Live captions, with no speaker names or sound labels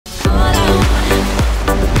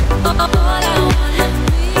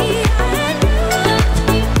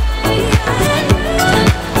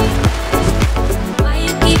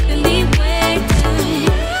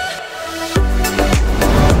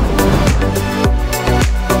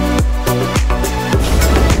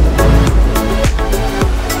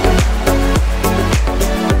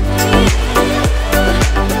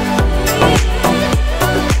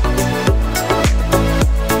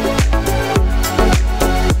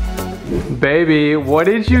Baby, what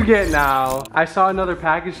did you get now? I saw another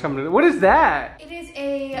package coming. What is that? It is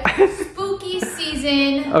a spooky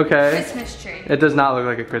season Christmas tree. It does not look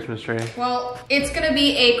like a Christmas tree. Well, it's gonna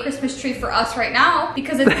be a Christmas tree for us right now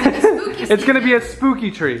because it's a spooky season. It's gonna be a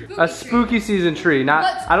spooky tree. Spooky season tree.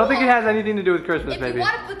 Not. I don't think it has anything to do with Christmas, if baby. If you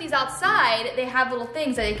want to put these outside, they have little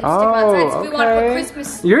things that you can stick outside. So if we want to put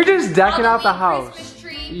Christmas. You're just decking out the house. Christmas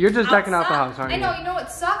tree You're just decking out the house, aren't you? I know. You know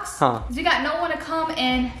what sucks? Huh? Is we got no one to come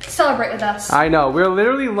and celebrate with us. I know. We're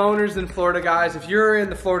literally loners in Florida, guys. If you're in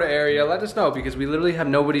the Florida area, let us know because we literally have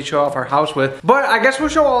nobody to show off our house with. But I guess we'll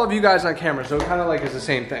show all of you guys on camera, so it kind of like is the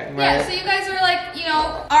same thing, right? Yeah. So you guys are like, you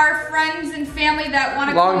know, our friends and family that want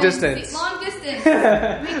to long distance. Long distance.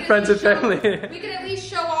 Friends and family. We can at least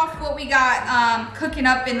show off what we got cooking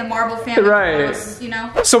up in the Marble family house, you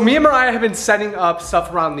know. So me and Mariah have been setting up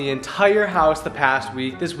stuff around the entire house the past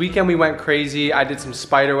week. This weekend we went crazy. I did some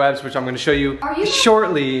spider webs, which I'm going to show you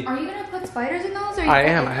shortly. Are you going to put spiders in those? Or I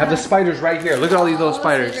am. I have the spiders right here. Look at all these little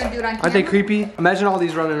spiders. So aren't they creepy? Imagine all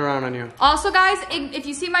these running around on you. Also, guys, if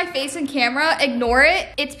you see my face in camera, ignore it.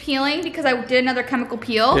 It's peeling because I did another chemical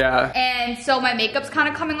peel. Yeah. And so my makeup's kind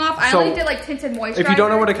of coming off. I only did like tinted moisturizer. If you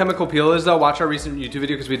don't know what a chemical peel is, though, watch our recent YouTube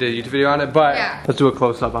video because we did a YouTube video on it. But let's do a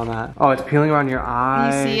close up on that. Oh, it's peeling around your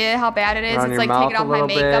eye. You see it? How bad it is? It's like taking off my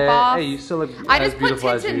makeup off. Hey, you still look I just put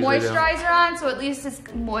tinted moisturizer on, so at least it's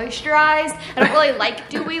moisturized. I don't really like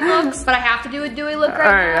dewy looks, but I have to do a dewy look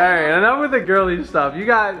right now. Alright, enough with the girly stuff. You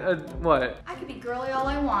got what? I can be girly all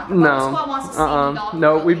I want. No. Marble Squad wants to see me, dog.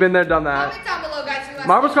 No, we've been there, done that. Comment down below, guys.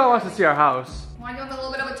 Marble Squad wants to see our house. Want to give a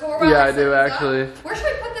little bit of a tour? Yeah, I do actually. Where should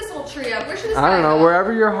we put this little tree up? Where should this I don't know, go?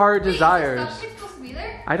 wherever your heart desires. Is this supposed to be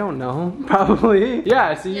there? I don't know, probably.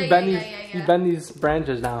 Yeah, so you bend these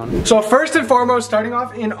branches down. So first and foremost, starting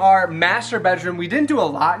off in our master bedroom, we didn't do a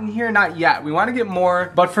lot in here, not yet. We want to get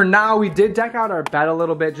more, but for now, we did deck out our bed a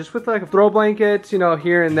little bit, just with like throw blankets, you know,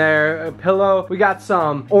 here and there, a pillow. We got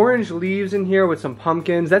some orange leaves in here with some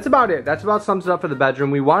pumpkins. That's about it. That's about sums it up for the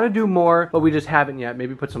bedroom. We want to do more, but we just haven't yet.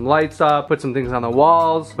 Maybe put some lights up, put some things on the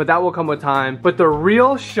walls, but that will come with time. But the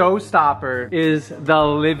real showstopper is the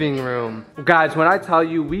living room. Guys, when I tell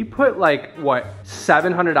you, we put like, what,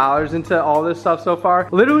 $700 into all this stuff so far.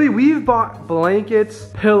 Literally, we've bought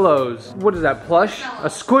blankets, pillows, what is that, plush? A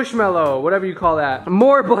squishmallow, whatever you call that.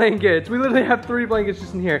 More blankets. We literally have 3 blankets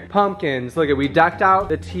just in here. Pumpkins. Look at, we decked out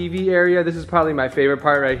the TV area. This is probably my favorite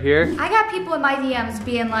part right here. I got people in my DMs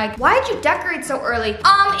being like, why did you decorate so early?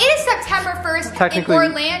 It is September 1st in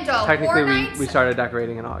Orlando. Technically, we started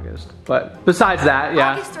decorating in August. But besides that,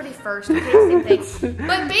 yeah. August 31st, okay, same thing.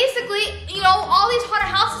 But basically, you know, all these haunted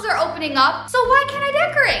houses are opening up, so why can't I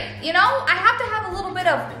decorate? You know, I have to have a little bit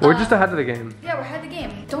of... we're just ahead of the game. Yeah, we're ahead of the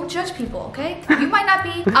game. Don't judge people, okay? You might not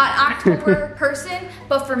be an October person,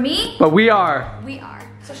 but for me... But we are. We are.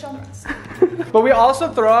 So show us. But we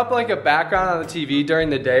also throw up like a background on the TV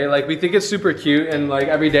during the day. Like we think it's super cute and like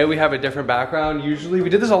every day we have a different background. Usually we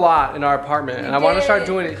did this a lot in our apartment and I want to start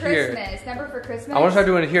doing it here. Remember for Christmas? I want to start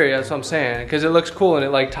doing it here, yeah, that's what I'm saying. Because it looks cool and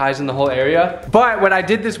it like ties in the whole area. But what I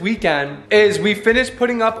did this weekend is we finished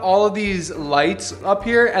putting up all of these lights up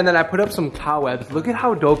here and then I put up some cobwebs. Look at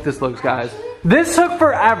how dope this looks, guys. This took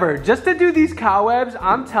forever. Just to do these cobwebs,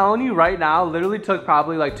 I'm telling you right now, literally took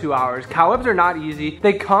probably like 2 hours. Cobwebs are not easy.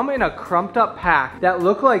 They come in a crumped up pack that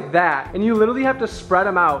look like that. And you literally have to spread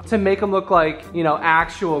them out to make them look like, you know,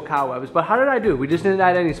 actual cobwebs. But how did I do? We just didn't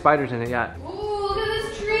add any spiders in it yet. Ooh, look at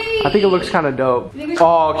this tree. I think it looks kind of dope.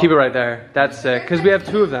 Oh, keep it right there. That's sick. Because we have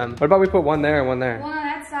 2 of them. What about we put one there and one there? One on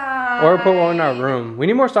that side. Or put one in our room. We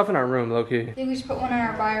need more stuff in our room, low-key. I think we should put one in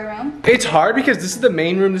our bio room. It's hard because this is the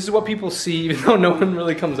main room. This is what people see, even though no one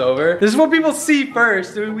really comes over. This is what people see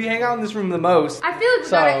first. We hang out in this room the most. I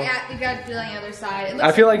feel like we gotta do it on the other side.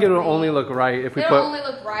 I feel like it'll only look right if we put. It'll only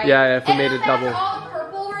look right. Yeah, if we made it double. All the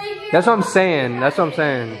purple right here. That's what I'm saying. That's what I'm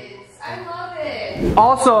saying. I love it.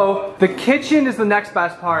 Also, the kitchen is the next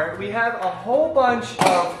best part. We have a whole bunch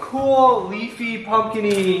of cool, leafy, pumpkin-y,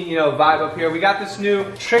 you know, vibe up here. We got this new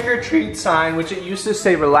trick or treat sign, which it used to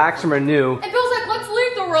say relax and renew. And Bill's like, let's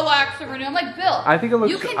leave the relax and renew. I'm like, Bill, I think it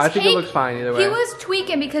looks fine either way. He was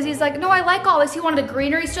tweaking because he's like, no, I like all this. He wanted the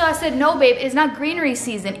greenery still. I said, no, babe, it's not greenery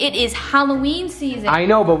season. It is Halloween season. I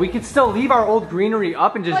know, but we could still leave our old greenery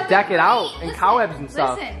up and just deck it out and cobwebs and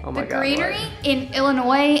stuff. Listen, oh my the God, greenery in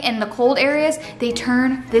Illinois and the cold areas, they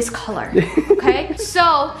turn this color, okay?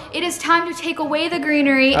 So it is time to take away the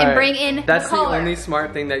greenery and bring in the color. That's the only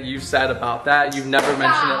smart thing that you've said about that. You've never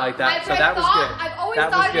mentioned it like that. So that was good. I've always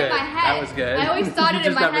thought it in my head. That was good. I always thought it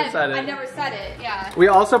in my never said it. I never said it, yeah. We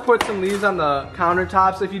also put some leaves on the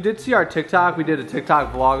countertops. If you did see our TikTok, we did a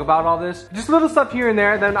TikTok vlog about all this. Just little stuff here and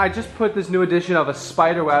there. Then I just put this new addition of a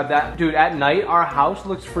spider web that, dude, at night, our house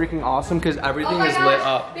looks freaking awesome because everything is lit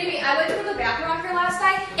up. Baby, I went to the bathroom after last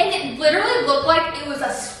night and it literally looked like it was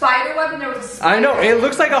a spider web and there was a spider. I know, it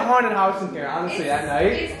looks like a haunted house in here, honestly, at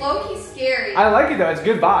night. It's low-key scary. I like it though, it's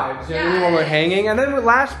good vibes, you know what I mean, when we're hanging. And then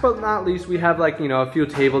last but not least, we have like, you know, a few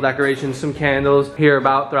table decorations, some candles here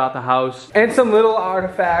about throughout the house, and some little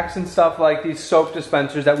artifacts and stuff like these soap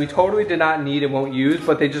dispensers that we totally did not need and won't use,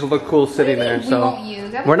 but they just look cool sitting there. So won't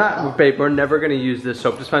use them? We're not, babe, we're never gonna use this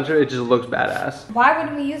soap dispenser. It just looks badass. Why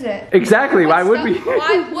wouldn't we use it? Exactly, why would we?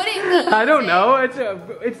 Why wouldn't we use I don't know,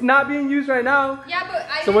 it's not being used right now. Yeah,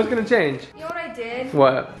 but So what's gonna change? You know what I did?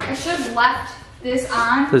 What? I should have left this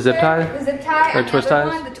on. The zip tie? The zip tie. Or twist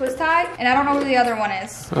ties? The twist tie. And I don't know who the other one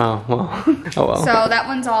is. Oh, well. Oh, well. So that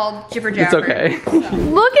one's all jibber jabber. It's okay. So.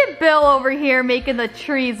 Look at Bill over here making the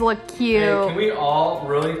trees look cute. Hey, can we all,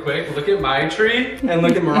 really quick, look at my tree and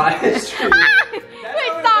look at Mariah's tree? Wait,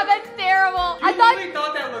 stop, that's terrible. I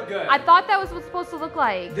thought that looked good. I thought that was what's supposed to look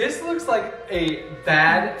like. This looks like a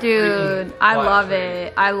bad dude, I love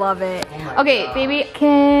it. I love it. Oh okay, God. baby,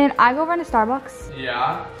 can I go run to Starbucks?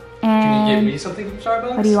 Yeah. And can you get me something from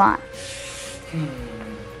Starbucks? What do you want?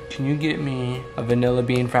 Can you get me a vanilla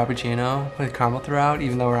bean frappuccino with caramel throughout,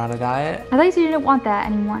 even though we're on a diet? I thought you said you didn't want that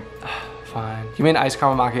anymore. Fine. Give me an iced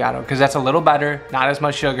caramel macchiato, because that's a little better, not as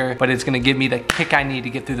much sugar, but it's gonna give me the kick I need to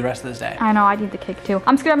get through the rest of this day. I know, I need the kick too.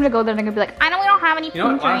 I'm scared I'm gonna go there and they're gonna be like, I know we don't have any. You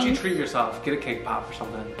know what, why don't you treat yourself? Get a cake pop or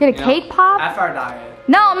something. Get a cake pop? F our diet.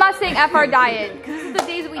 No, I'm not saying F our diet, because this is the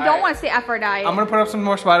days that we don't want to say F our diet. I'm gonna put up some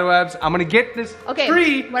more spider webs. I'm gonna get this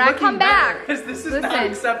tree when I come back, because this is not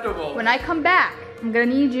acceptable. When I come back, I'm gonna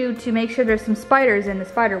need you to make sure there's some spiders in the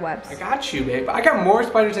spider webs. I got you, babe. I got more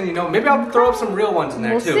spiders than you know. Maybe I'll throw up some real ones in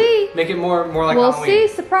there too. We'll see. Make it more like We'll Halloween.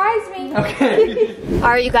 see. Surprise me. Okay. All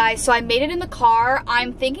right, you guys. So I made it in the car.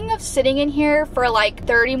 I'm thinking of sitting in here for like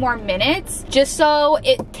 30 more minutes, just so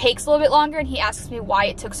it takes a little bit longer. And he asks me why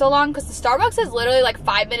it took so long, because the Starbucks is literally like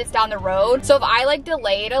 5 minutes down the road. So if I like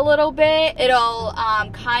delay it a little bit, it'll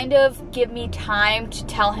kind of give me time to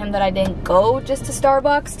tell him that I didn't go just to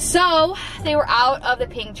Starbucks. So they were out of the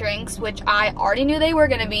pink drink, which I already knew they were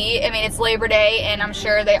gonna be. I mean, it's Labor Day and I'm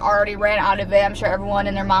sure they already ran out of it. I'm sure everyone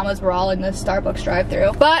and their mamas were all in the Starbucks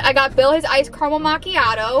drive-thru. But I got Bill his iced caramel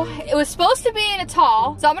macchiato. It was supposed to be in a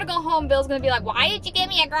tall, so I'm gonna go home. Bill's gonna be like, why did you give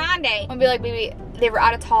me a grande? I'm gonna be like, baby, they were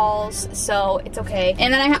out of talls, so it's okay.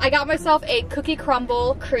 And then I got myself a cookie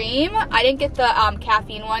crumble cream. I didn't get the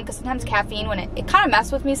caffeine one, because sometimes caffeine, when it kind of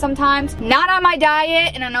messes with me sometimes. Not on my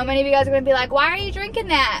diet, and I know many of you guys are gonna be like, why are you drinking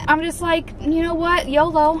that? I'm just like, you know what,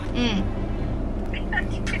 YOLO.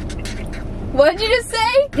 What did you just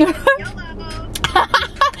say?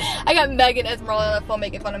 I got Megan Esmeralda on the phone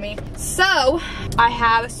making fun of me. So, I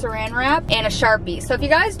have saran wrap and a Sharpie. So if you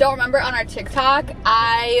guys don't remember, on our TikTok,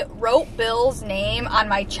 I wrote Bill's name on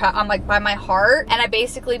my by my heart, and I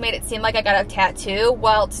basically made it seem like I got a tattoo.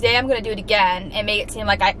 Well, today I'm gonna do it again and make it seem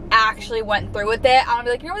like I actually went through with it. I'm gonna be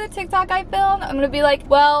like, you remember the TikTok I filmed? I'm gonna be like,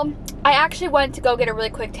 well, I actually went to go get a really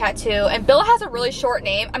quick tattoo, and Bill has a really short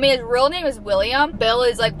name. I mean, his real name is William. Bill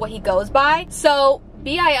is like what he goes by. So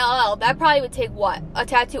B-I-L-L, that probably would take what? A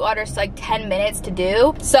tattoo artist like 10 minutes to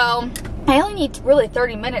do. So I only need really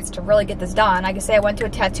 30 minutes to really get this done. Like I say, I went to a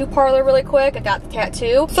tattoo parlor really quick. I got the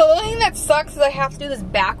tattoo. So the only thing that sucks is I have to do this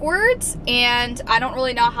backwards, and I don't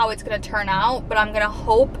really know how it's gonna turn out, but I'm gonna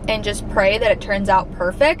hope and just pray that it turns out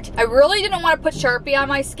perfect. I really didn't want to put Sharpie on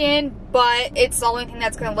my skin, but it's the only thing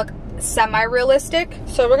that's gonna look semi-realistic.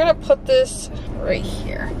 So we're gonna put this right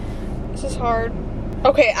here. This is hard.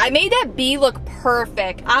 Okay, I made that bee look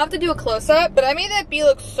perfect. I'll have to do a close-up, but I made that bee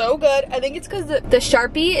look so good. I think it's because the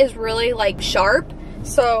Sharpie is really like sharp.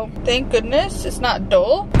 So thank goodness it's not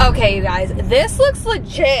dull. Okay, you guys, this looks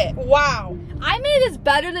legit. Wow. I made this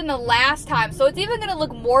better than the last time, so it's even gonna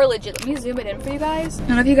look more legit. Let me zoom it in for you guys. I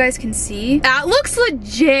don't know if you guys can see. That looks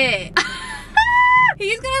legit.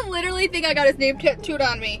 He's gonna literally think I got his name tattooed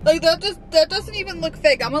on me. Like, that doesn't even look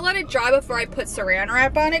fake. I'm gonna let it dry before I put saran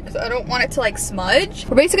wrap on it, because I don't want it to like smudge.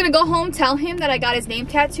 We're basically gonna go home, tell him that I got his name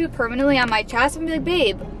tattooed permanently on my chest, and be like,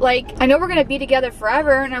 babe, like, I know we're gonna be together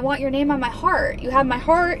forever, and I want your name on my heart. You have my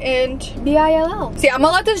heart, and B-I-L-L. See, I'm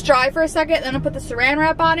gonna let this dry for a second, then I'll put the saran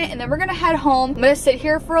wrap on it, and then we're gonna head home. I'm gonna sit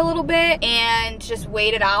here for a little bit and just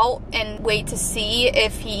wait it out and wait to see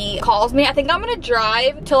if he calls me. I think I'm gonna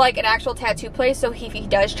drive to like an actual tattoo place so he if he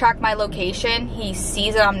does track my location, he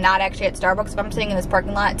sees that I'm not actually at Starbucks. If I'm sitting in this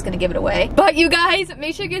parking lot, it's gonna give it away. But you guys,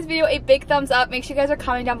 make sure you give this video a big thumbs up. Make sure you guys are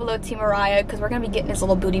commenting down below Team Mariah, because we're gonna be getting his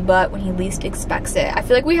little booty butt when he least expects it. I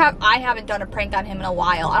feel like I haven't done a prank on him in a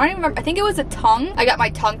while. I don't even remember. I think it was a tongue. I got my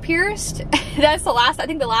tongue pierced. That's I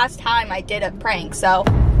think the last time I did a prank. So,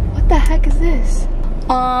 what the heck is this?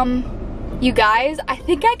 You guys, I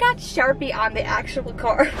think I got Sharpie on the actual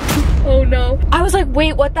car. Oh no. I was like,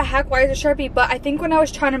 wait, what the heck? Why is it Sharpie? But I think when I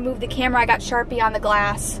was trying to move the camera, I got Sharpie on the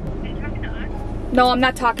glass. Are you talking to us? No, I'm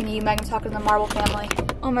not talking to you, Meg. I'm talking to the Marble family.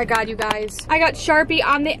 Oh my God, you guys. I got Sharpie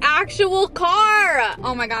on the actual car.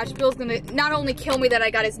 Oh my gosh, Bill's gonna not only kill me that I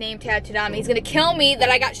got his name tattooed on me, he's gonna kill me that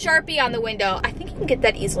I got Sharpie on the window. I think you can get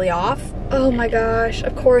that easily off. Oh my gosh,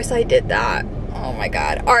 of course I did that. Oh my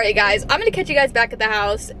God. All right, guys, I'm gonna catch you guys back at the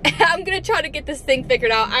house. I'm gonna try to get this thing figured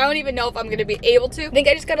out. I don't even know if I'm gonna be able to. I think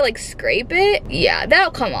I just gotta like scrape it. Yeah,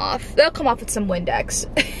 that'll come off. That'll come off with some Windex.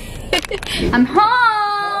 I'm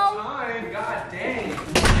home. God dang.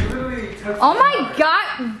 You literally took Oh my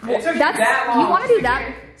God. It took That's that long you want to do that?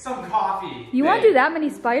 get some coffee. You want to do that many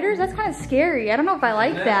spiders? That's kind of scary. I don't know if I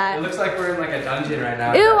like that. It looks like we're in like a dungeon right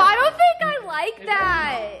now. Ew, I don't think I like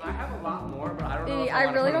that. I have a lot more, but I don't know. If I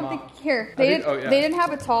really don't think here. They didn't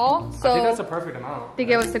have a tall, so I think that's a perfect amount. they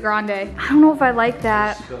gave us the grande. I don't know if I like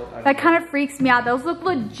that. That kind of freaks me out. Those look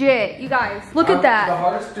legit. You guys, look at that. The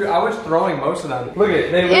hardest, dude, I was throwing most of them. Look at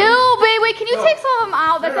it. They Ew, babe, wait, can you take some of them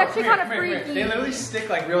out? That's actually kind of freaky. They literally stick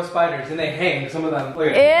like real spiders and they hang, some of them. Look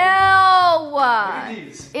at Ew. Look at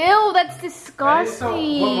these. Ew, that's disgusting. So,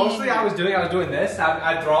 what mostly I was doing this.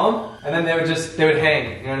 I'd throw them and then they would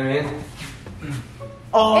hang. You know what I mean?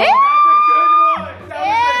 Oh, Ew. that's a good one. That was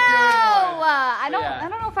a good one. I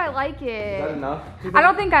don't know if I like it. Is that enough? I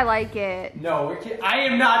don't think I like it. No, I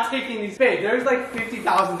am not taking these. Babe, there's like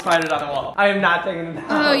 50,000 spiders on the wall. I am not taking them down.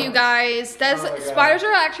 Oh, you guys, spiders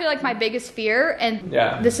are actually like my biggest fear, and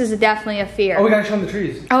this is definitely a fear. Oh, we gotta show them the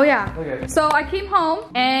trees. Oh yeah. Okay. So I came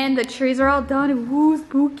home and the trees are all done. And woo,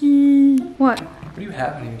 spooky. What? What do you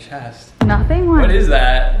have on your chest? Nothing. What is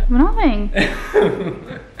that? Nothing.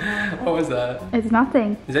 What was that? It's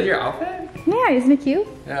nothing. Is that your outfit? Yeah, isn't it cute?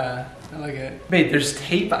 Yeah, I like it. Babe, there's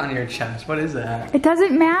tape on your chest. What is that? It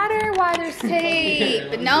doesn't matter why there's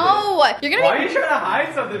tape. No, you're gonna. Why are you trying to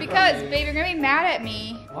hide something Because, from me? babe, you're gonna be mad at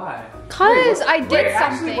me. Why? Cause I did something.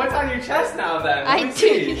 Actually, what's on your chest now then? I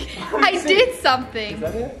did something. Is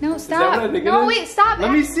that it? No, Is that what I stop. think No, it is? wait, stop.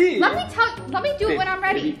 Let me see. Let me do it when I'm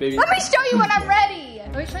ready. Baby. Let me show you when I'm ready.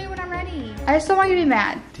 Let me show you when I'm ready. I just don't want you to be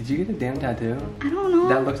mad. Did you get a damn tattoo? I don't know.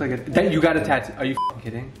 That looks like you got a tattoo. Are you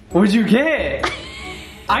kidding? What'd you get?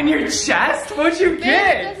 On your chest? What'd you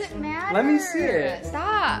get? It doesn't matter. Let me see it.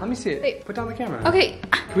 Stop. Let me see it. Wait. Put down the camera. Okay.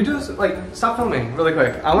 Can we do this? Like, stop filming really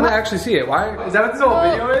quick. I want to actually see it. Why? Is that what this whole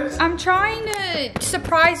video is? I'm trying to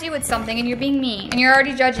surprise you with something, and you're being mean, and you're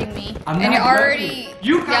already judging me, I'm and not you're already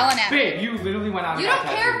judging. yelling at me. Babe, you literally went on. You don't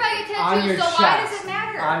care if I get on tattoos, your so chest. why does it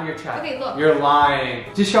matter? On your chest. Okay, look. You're lying.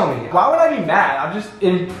 Just show me. Why would I be mad? I'm just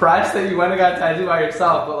impressed that you went and got tattooed by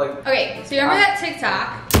yourself, but like. Okay, so you remember that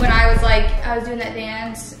TikTok when I was doing that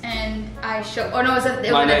dance and I showed, oh no, it was a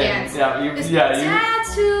dance. Yeah, you.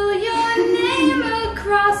 Tattoo your name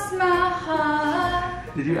across my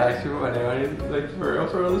heart. Did you actually put my name on you, like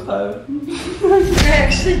for real this time? I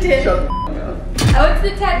actually did. Shut the fuck up. I went to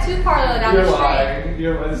the tattoo parlor down the You're street.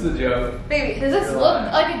 lying. This is a joke. Baby, does this You're look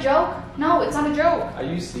lying. like a joke? No, it's not a joke. Are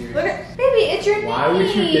you serious? Look at, baby, it's your name. Why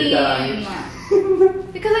would you get that on your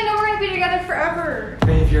Because I know we're gonna be together forever.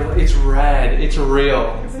 Babe, it's red. It's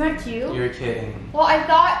real. Isn't that cute? You're kidding. Well, I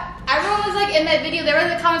thought everyone was like in that video. They were in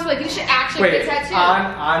the comments were like, you should actually get a tattoo.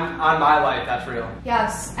 on my life, that's real.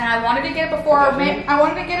 Yes, and I wanted to get it before our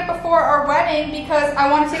wedding because I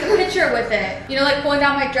want to take a picture with it. You know, like pulling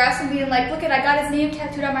down my dress and being like, look at, I got his name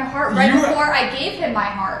tattooed on my heart before I gave him my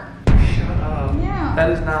heart. Shut up. Yeah. That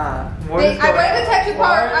is not. I went to the tattoo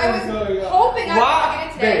parlor. I was hoping I would get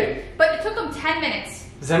it today, Babe. but it took them 10 minutes.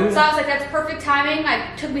 So I was like, that's perfect timing.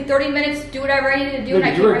 It took me 30 minutes to do whatever I needed to do. Dude, and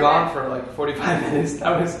I you were came gone right for like 45 minutes.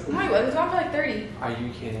 That was. No, I was gone for like 30. Are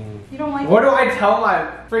you kidding? You don't like What it? do I tell my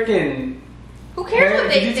freaking? Who cares what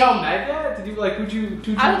they think? Did you think? tell Meg that? Did you like? I was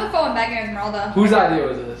on the phone with Megan Esmeralda. Whose idea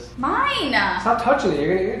was this? Mine. Stop touching it.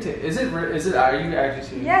 You're gonna irritate. Is it? Are you actually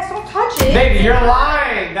serious? Yes, don't touch it. Baby, you're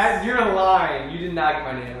lying. You're lying. You did not get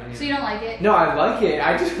my name on you. So you don't like it? No, I like it.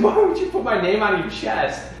 Why would you put my name on your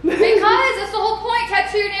chest? Because that's the whole point.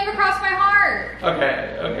 Tattoo your name across my heart.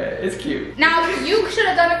 Okay, it's cute. Now you should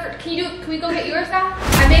have done it for. Can we go get yours now?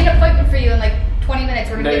 I made an appointment for you in like 20 minutes.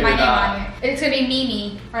 We're gonna get my name on you. It's gonna be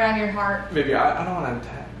Mimi right on your heart. Baby, I don't want to.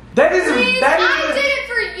 That is. Please, I did it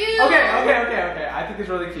for you. Okay. I think it's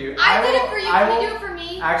really cute. I did it for you. Can you do it for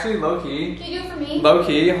me? Actually, low key. Can you do it for me? Low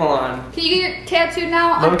key, hold on. Can you get your tattoo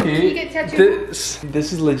now? Low key. Can you get tattooed?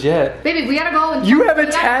 This is legit. Baby, we gotta go. And you have a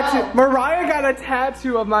tattoo. Mariah got a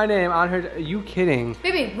tattoo of my name on her. Are you kidding?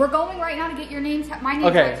 Baby, we're going right now to get your name, my name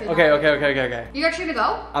Okay, tattooed. okay. You actually gonna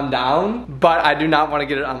go? I'm down, but I do not want to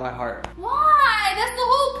get it on my heart. Why? That's the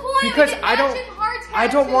whole point. Because I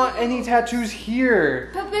don't want any tattoos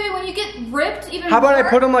here. But baby, when you get ripped even How about more, I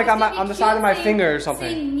put them like on the side of my finger or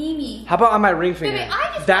something? Mimi. How about on my ring finger? Baby,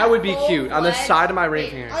 I just that would be went cute. On the side of my ring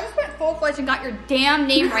Wait, finger. I just went full-fledged and got your damn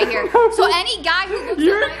name right here. So any guy who looks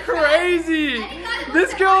You're at my crazy. dress,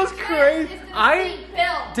 This girl is crazy. I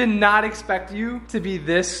did not expect you to be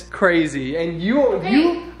this crazy, and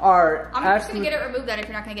you are. I'm just gonna get it removed then if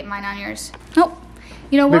you're not gonna get mine on yours. Nope.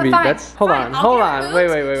 You know what? Baby, fine. hold on. Wait.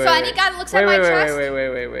 So any guy that looks at my chest.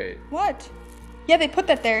 Wait. What? Yeah, they put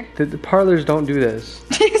that there. The parlors don't do this.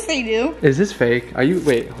 Yes, they do. Is this fake? Are you?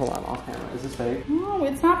 Wait, hold on. Off camera. Is this fake? No,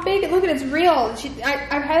 it's not fake. Look at it, it's real.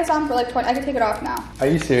 I've had this on for like 20. I can take it off now. Are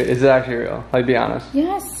you serious? Is it actually real? Like, be honest.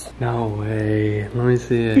 Yes. No way. Let me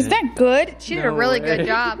see it. Is that good? She did a really good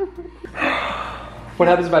job. What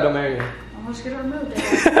happens if I don't marry you? I'm just gonna remove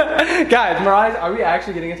it. Guys, Mariah, are we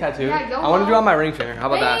actually getting a tattoo? Yeah, go I want to do it on on my ring finger. How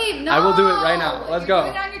about Babe, that? no. I will do it right now. Let's go. Do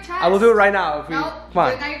it on your chest. I will do it right now. If we, Nope, come on.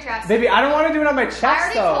 do it on your chest. Baby, I don't want to do it on my chest I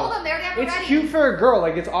already though. told them they already have it It's ready. cute for a girl.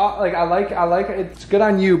 Like it's all like I like it's good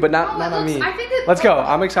on you, but not on me. I think it Let's go.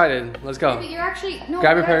 I'm excited. Let's go. Baby, you're actually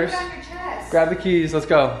Grab your purse. Put it on your chest. Grab the keys. Let's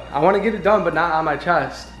go. I want to get it done, but not on my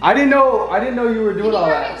chest. I didn't know you were doing all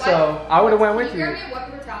that. So I would have went with you. Can you grab me a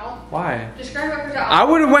wet paper towel? Why? Just grab a wet paper towel. I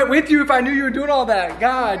would have went with you if I knew you were doing all that.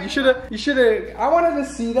 God, you should have. I wanted to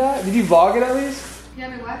see that. Did you vlog it at least? You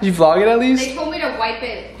have me what? Did you vlog it at least? They told me to wipe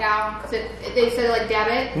it down because they said like dab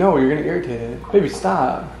it. No, you're gonna irritate it. Baby,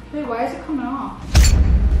 stop. Wait, why is it coming off?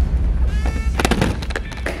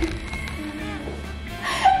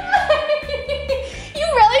 You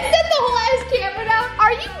really set the whole ass camera down?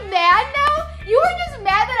 Are you mad now? You were just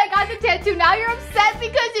mad that I got the tattoo. Now you're upset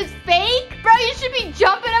because it's fake? Bro, you should be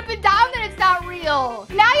jumping up and down that it's not real.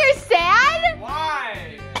 Now you're sad?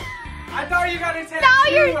 Why? I thought you got a tattoo Now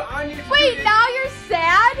you're on your Wait, now you're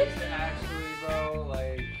sad? Actually, bro,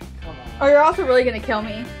 like, come on. Oh, you're also really gonna kill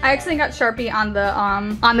me. I accidentally got Sharpie on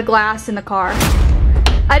the glass in the car.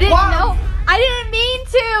 I didn't know. I didn't mean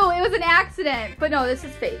to. It was an accident. But no, this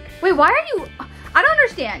is fake. Wait, why are you? I don't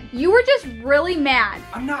understand. You were just really mad.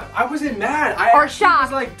 I wasn't mad. I or actually shocked.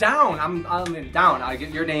 was like down. I'm down. I get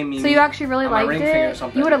your name. Mimi, so you actually really on my liked ring finger or it?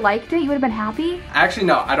 something. You would have liked it? You would have been happy? Actually,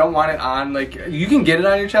 no. I don't want it on. Like, you can get it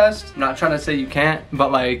on your chest. I'm not trying to say you can't,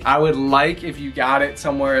 but like, I would like if you got it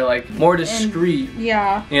somewhere like more discreet.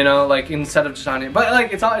 Yeah. You know, like instead of just on it. But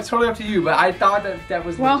like, it's totally up to you. But I thought that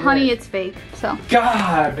was. Well, legit. honey, it's fake. So.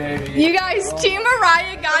 God, baby. You guys, Team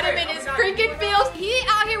Mariah got him in his freaking feels. He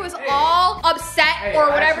out here was all upset or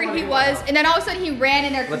whatever he was, and then all of a sudden he ran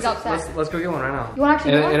in there because he was upset. Let's go get one right now. You want to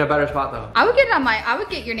actually go? In a better spot though. I would get it on I would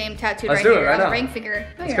get your name tattooed Let's right do it here right on now. the ring finger.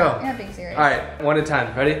 No, Let's you're go. not. You're not being serious. All right, 1 to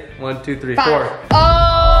 10. Ready? 1, 2, 3, 5. 4. Oh.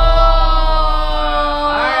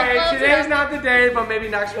 All right, today's not the day, but maybe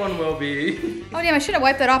next one will be. Oh damn! I should have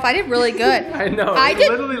wiped that off. I did really good. I know. I did.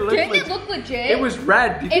 Literally looked Didn't it look legit? It was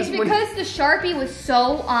red. It's because the Sharpie was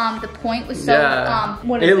so the point was so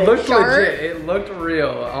what is it it? looked Sharp? legit. It looked real.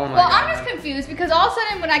 Oh my god. Well, I'm just confused because all of a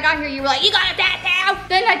sudden when I got here, you were like, "You got a tattoo."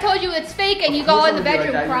 Then I told you it's fake, and you go in the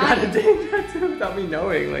bedroom crying. You got a dang tattoo without me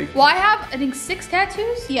knowing. Like. Well, I have I think 6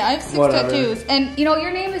 tattoos. Yeah, I have 6 tattoos, and you know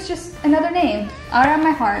your name is just another name out of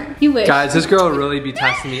my heart. You wish. Guys, this girl really be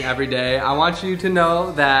testing me every day. I want you to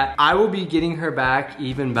know that I will be getting her back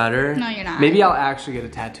even better. No, you're not. Maybe I'll actually get a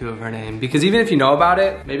tattoo of her name because even if you know about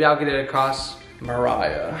it, maybe I'll get it across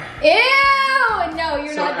Mariah. Ew! No,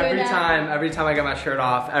 you're not doing that. Every time I get my shirt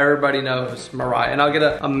off, everybody knows Mariah. And I'll get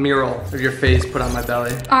a mural of your face put on my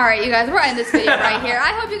belly. All right, you guys, we're ending this video right here.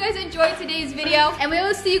 I hope you guys enjoyed today's video, and we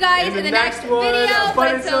will see you guys in the next video.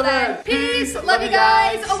 But until then, peace. Love you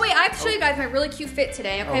guys. Oh wait, I have to show you guys my really cute fit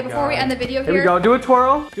today. Okay, before we end the video here. Here we go. Do a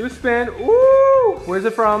twirl. Do a spin. Ooh. Where's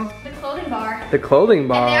it from? The clothing bar. The clothing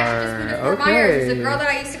bar. And they actually just moved it from Myers. It's a girl that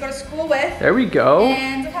I used to go to school with. There we go.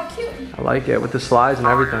 And look how cute. I like it with the slides and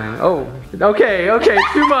everything. Oh, okay,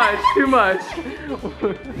 too much, too much.